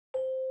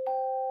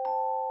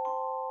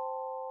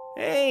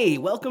Hey,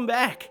 welcome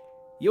back.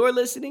 You're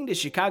listening to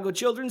Chicago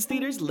Children's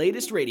Theater's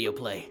latest radio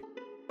play.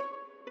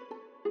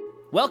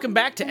 Welcome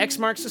back to X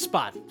Marks the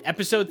Spot,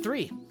 Episode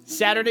 3,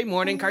 Saturday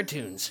Morning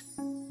Cartoons.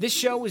 This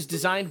show was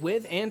designed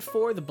with and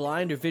for the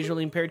blind or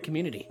visually impaired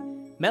community.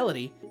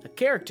 Melody, a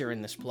character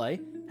in this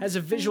play, has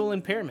a visual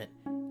impairment,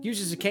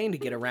 uses a cane to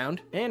get around,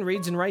 and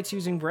reads and writes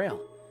using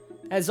Braille.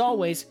 As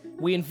always,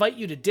 we invite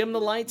you to dim the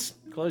lights,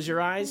 close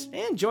your eyes,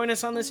 and join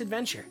us on this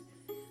adventure.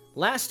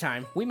 Last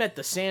time, we met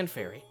the Sand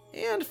Fairy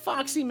and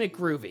Foxy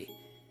McGroovy.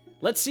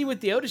 Let's see what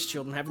the Otis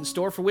children have in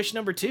store for wish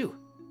number 2.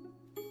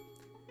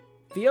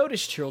 The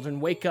Otis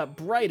children wake up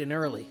bright and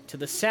early to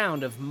the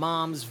sound of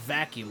Mom's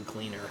vacuum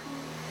cleaner.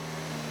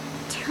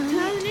 Turn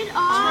it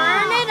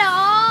off! Turn it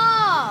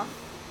off!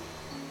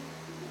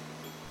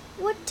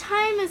 What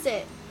time is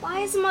it?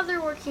 Why is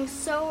Mother working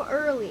so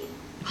early?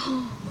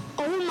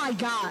 Oh my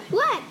god!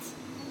 What?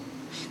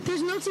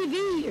 There's no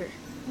TV here!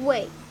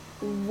 Wait,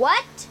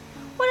 what?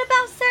 What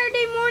about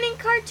Saturday morning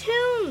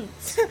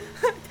cartoons?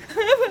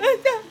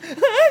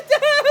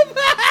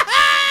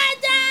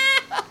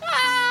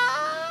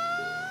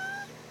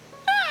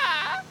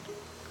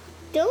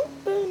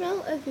 Don't burn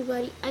out,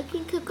 everybody. I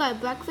can cook our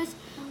breakfast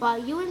while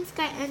you and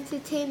Sky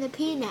entertain the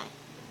peanut.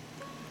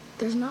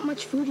 There's not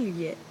much food here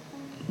yet.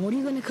 What are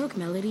you gonna cook,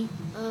 Melody?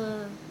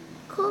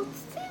 Cold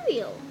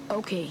cereal.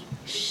 Okay,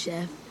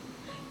 Chef.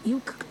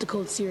 You cook the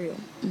cold cereal,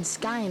 and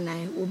Sky and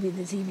I will be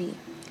the TV.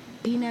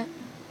 Peanut,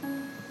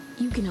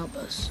 you can help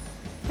us.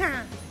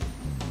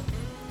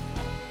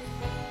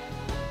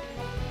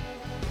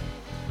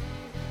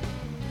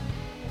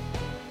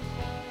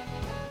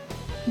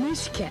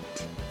 Miss Cat,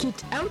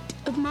 get out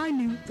of my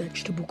new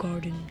vegetable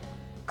garden.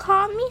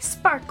 Call me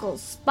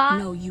Sparkles, Spot.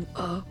 No, you,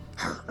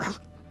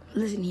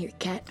 listen here,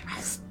 Cat.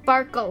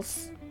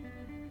 Sparkles.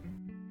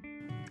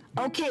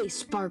 Okay,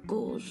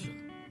 Sparkles.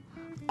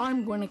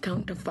 I'm gonna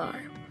count to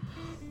 5.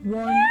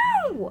 1,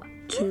 No!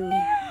 2,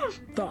 No!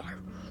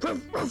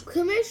 5.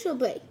 Commercial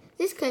break.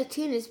 This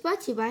cartoon is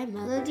brought to you by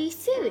Melody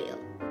Cereal.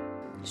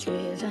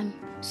 Cereal time,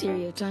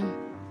 cereal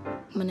time.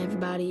 When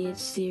everybody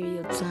eats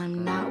cereal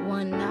time, not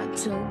 1, not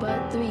 2,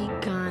 but 3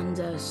 kinds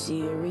of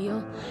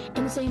cereal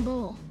in the same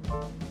bowl.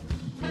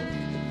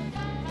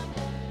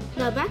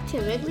 Now back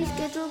to regularly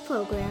scheduled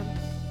program.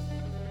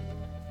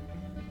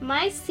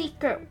 My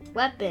secret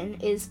weapon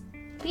is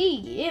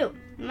BU,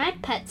 my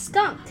pet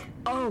skunk.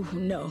 Oh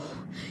no,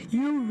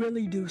 you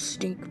really do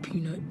stink,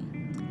 Peanut.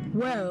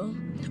 Well,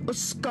 a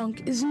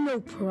skunk is no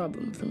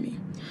problem for me,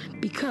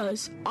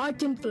 because I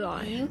can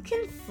fly. You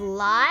can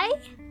fly?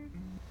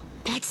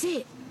 That's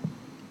it.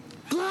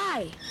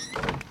 Fly!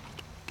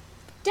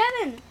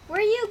 Devin, where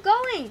are you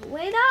going?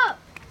 Wait up!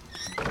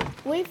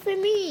 Wait for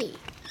me.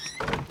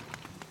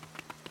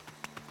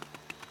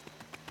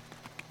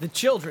 The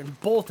children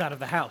bolt out of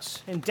the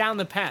house and down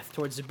the path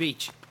towards the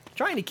beach,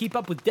 trying to keep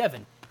up with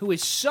Devin, who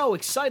is so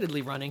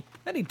excitedly running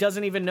that he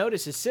doesn't even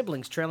notice his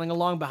siblings trailing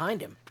along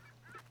behind him.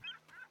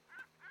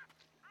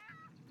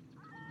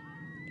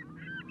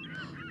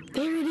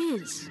 There it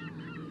is.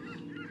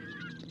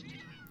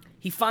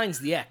 He finds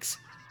the X.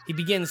 He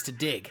begins to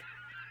dig.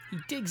 He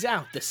digs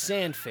out the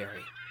Sand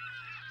Fairy.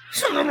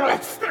 It's the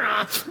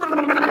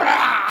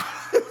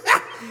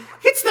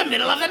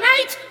middle of the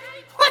night!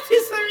 What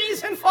is the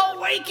reason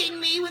for waking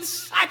me with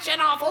such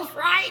an awful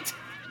fright?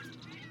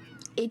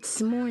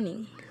 It's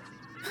morning.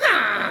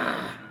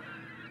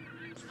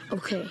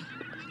 Okay,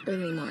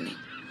 early morning.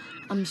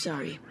 I'm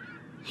sorry.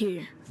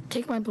 Here,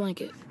 take my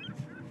blanket.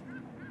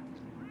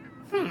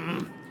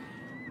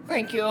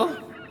 Thank you.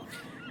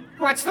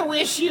 What's the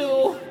wish,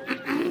 you?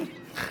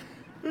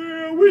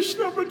 Wish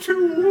number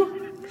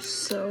 2.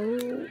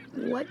 So,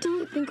 what do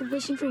you think of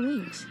wishing for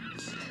wings?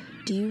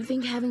 Do you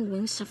think having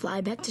wings to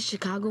fly back to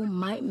Chicago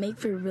might make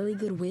for a really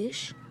good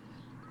wish?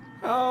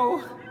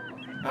 Oh,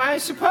 I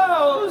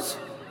suppose,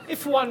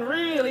 if one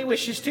really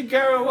wishes to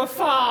go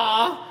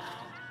afar.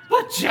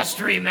 But just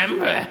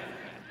remember,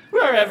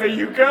 wherever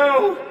you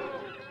go,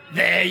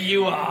 there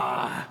you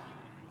are.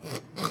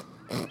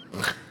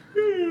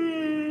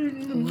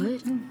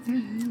 What?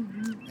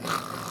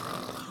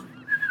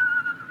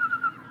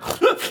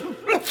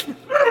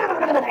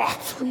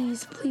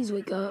 Please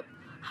wake up.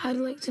 I'd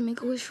like to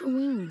make a wish for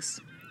wings.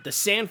 The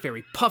Sand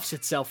Fairy puffs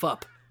itself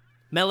up.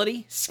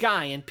 Melody,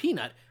 Sky, and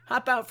Peanut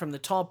hop out from the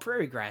tall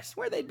prairie grass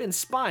where they'd been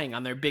spying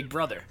on their big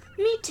brother.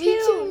 Me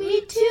too,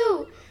 me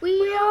too.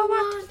 We all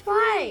want to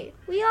fly.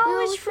 We all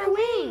wish for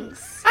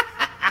wings.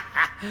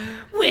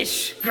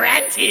 Wish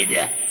granted.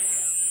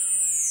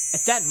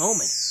 At that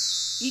moment,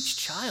 each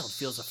child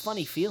feels a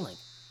funny feeling.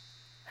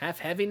 Half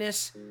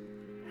heaviness,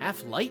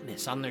 half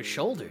lightness on their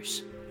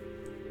shoulders.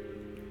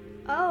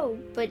 Oh,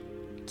 but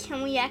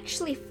can we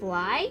actually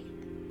fly?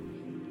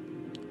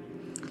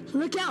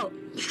 Look out!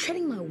 You're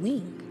treading my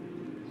wing.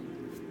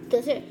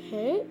 Does it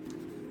hurt?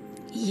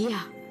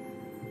 Yeah.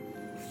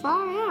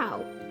 Far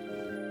out.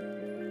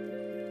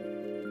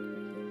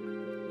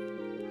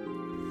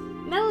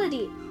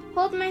 Melody,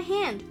 hold my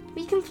hand.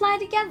 We can fly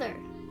together.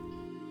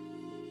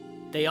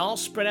 They all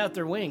spread out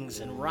their wings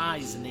and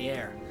rise in the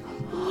air.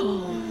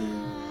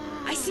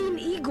 I see an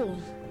eagle.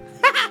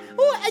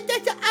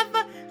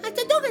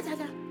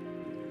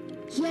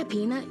 Yeah,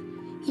 Peanut,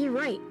 you're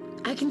right.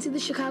 I can see the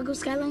Chicago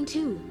skyline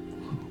too.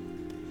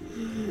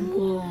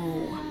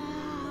 Whoa.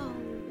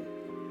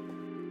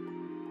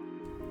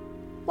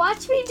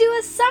 Watch me do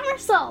a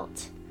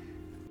somersault.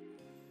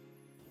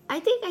 I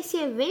think I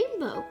see a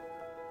rainbow.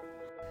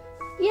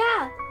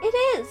 Yeah,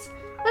 it is.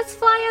 Let's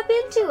fly up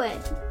into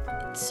it.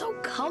 It's so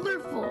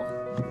colorful.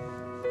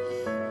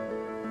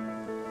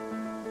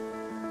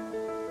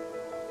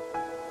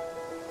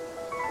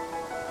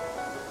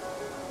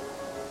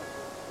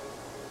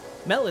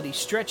 Melody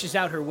stretches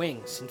out her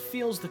wings and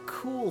feels the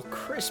cool,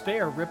 crisp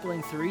air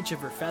rippling through each of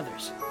her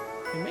feathers.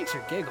 It makes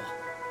her giggle.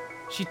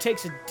 She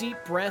takes a deep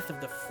breath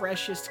of the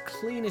freshest,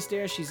 cleanest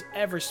air she's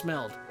ever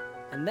smelled,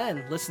 and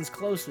then listens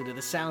closely to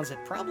the sounds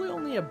that probably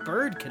only a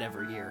bird could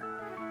ever hear.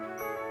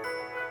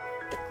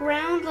 The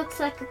ground looks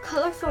like a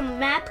colorful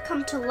map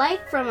come to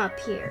life from up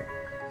here.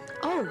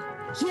 Oh,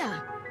 yeah,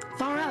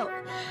 far out.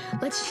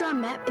 Let's draw a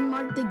map and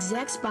mark the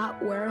exact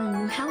spot where our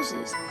new house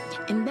is.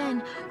 And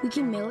then we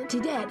can mail it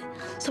to Dad,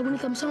 so when he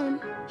comes home,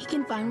 he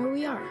can find where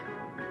we are.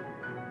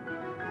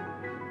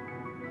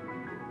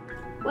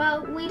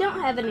 Well, we don't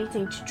have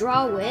anything to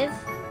draw with.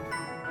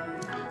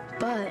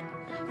 But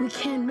we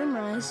can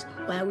memorize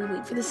while we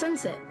wait for the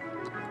sunset.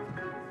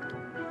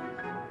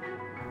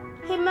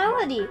 Hey,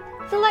 Melody,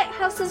 the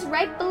lighthouse is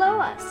right below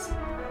us.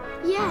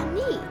 Yeah,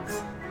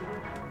 neat.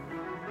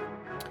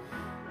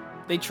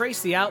 They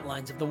trace the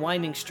outlines of the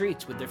winding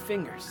streets with their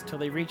fingers till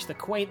they reach the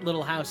quaint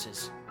little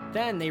houses.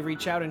 Then they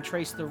reach out and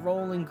trace the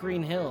rolling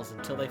green hills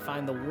until they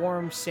find the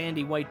warm,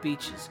 sandy white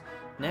beaches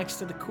next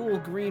to the cool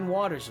green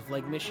waters of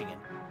Lake Michigan.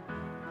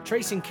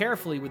 Tracing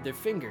carefully with their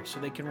fingers so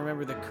they can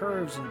remember the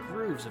curves and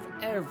grooves of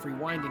every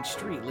winding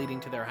street leading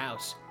to their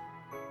house.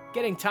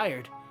 Getting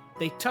tired,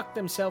 they tuck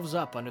themselves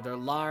up under their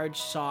large,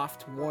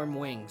 soft, warm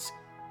wings.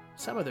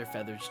 Some of their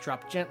feathers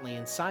drop gently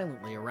and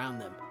silently around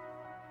them.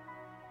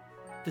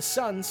 The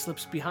sun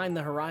slips behind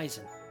the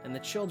horizon, and the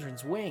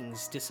children's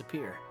wings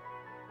disappear.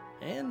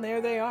 And there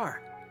they are,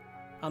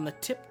 on the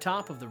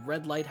tip-top of the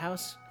red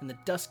lighthouse in the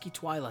dusky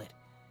twilight,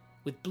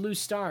 with blue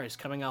stars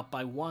coming out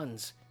by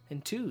ones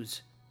and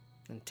twos,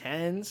 and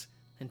tens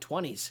and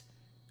 20s,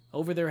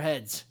 over their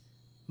heads,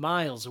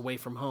 miles away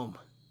from home.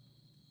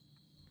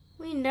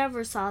 We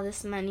never saw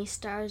this many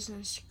stars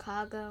in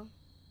Chicago.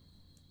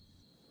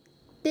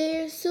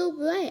 They're so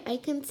bright, I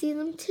can see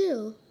them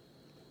too.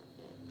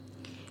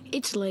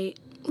 It's late.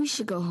 We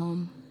should go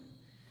home.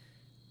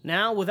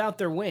 Now, without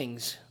their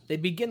wings, they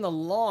begin the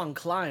long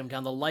climb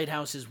down the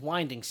lighthouse's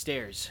winding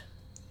stairs.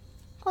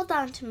 Hold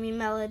on to me,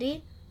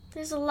 Melody.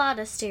 There's a lot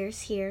of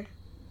stairs here.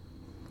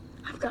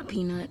 I've got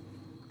Peanut.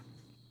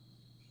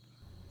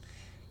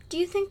 Do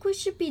you think we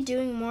should be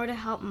doing more to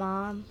help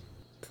Mom?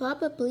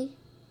 Probably.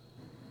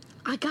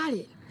 I got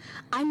it.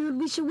 I know what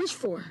we should wish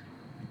for.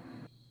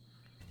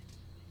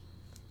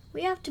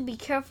 We have to be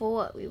careful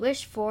what we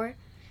wish for.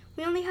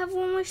 We only have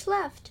one wish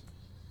left.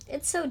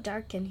 It's so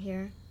dark in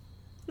here.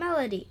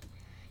 Melody,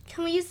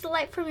 can we use the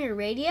light from your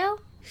radio?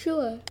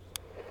 Sure.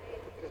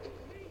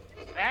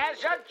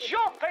 There's a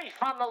jewel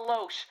thief on the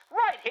loose,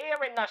 right here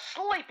in the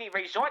sleepy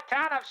resort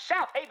town of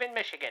South Haven,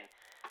 Michigan.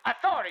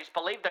 Authorities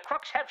believe the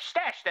crooks have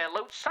stashed their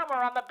loot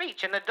somewhere on the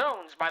beach in the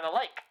dunes by the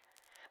lake.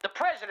 The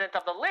president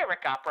of the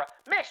Lyric Opera,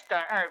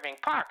 Mr. Irving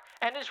Park,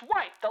 and his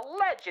wife, the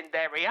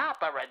legendary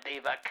opera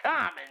diva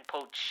Carmen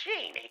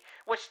Puccini,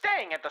 were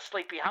staying at the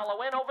Sleepy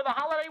Hollow Inn over the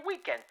holiday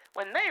weekend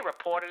when they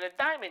reported a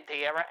diamond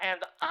tiara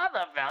and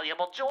other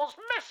valuable jewels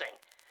missing.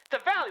 The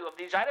value of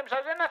these items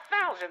is in the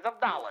thousands of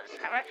dollars.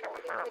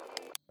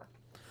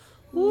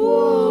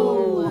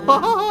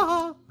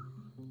 Whoa!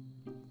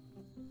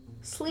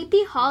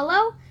 Sleepy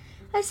Hollow?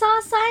 I saw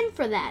a sign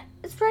for that.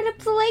 It's right up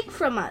the lake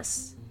from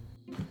us.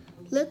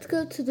 Let's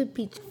go to the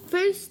beach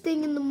first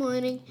thing in the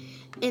morning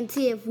and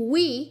see if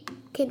we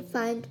can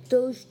find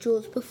those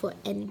jewels before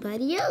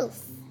anybody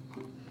else.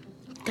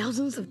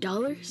 Thousands of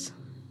dollars?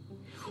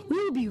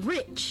 We'll be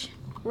rich.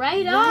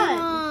 Right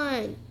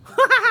on.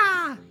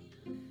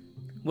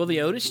 Will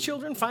the Otis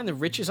children find the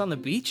riches on the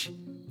beach?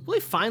 Will they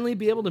finally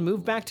be able to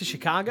move back to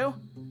Chicago?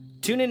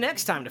 Tune in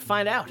next time to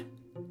find out.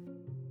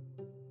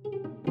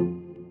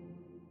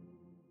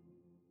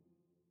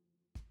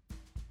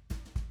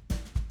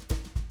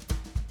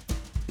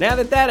 Now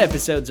that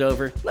episode's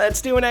over, let's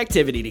do an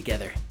activity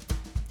together.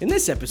 In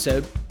this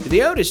episode,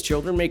 the Otis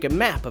children make a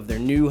map of their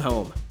new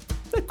home.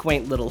 The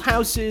quaint little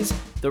houses,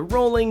 the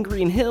rolling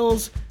green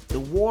hills,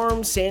 the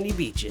warm sandy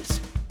beaches.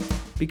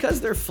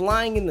 Because they're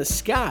flying in the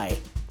sky,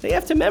 they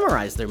have to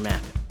memorize their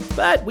map.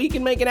 But we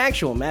can make an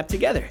actual map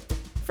together.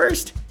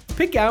 First,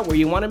 pick out where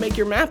you want to make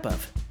your map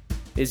of.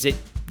 Is it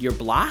your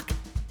block?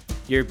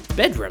 Your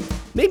bedroom?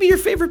 Maybe your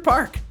favorite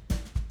park?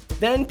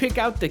 Then pick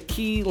out the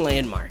key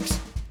landmarks.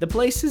 The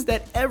places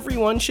that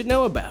everyone should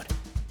know about.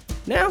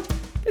 Now,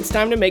 it's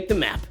time to make the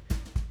map.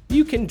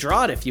 You can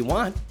draw it if you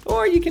want,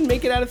 or you can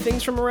make it out of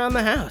things from around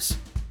the house.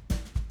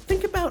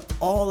 Think about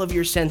all of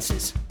your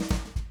senses.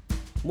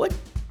 What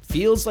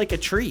feels like a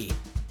tree?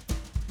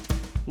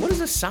 What does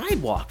does a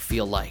sidewalk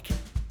feel like?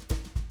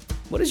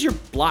 What does your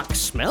block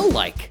smell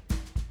like?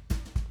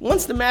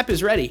 Once the map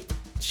is ready,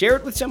 share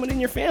it with someone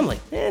in your family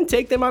and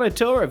take them on a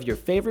tour of your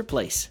favorite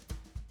place.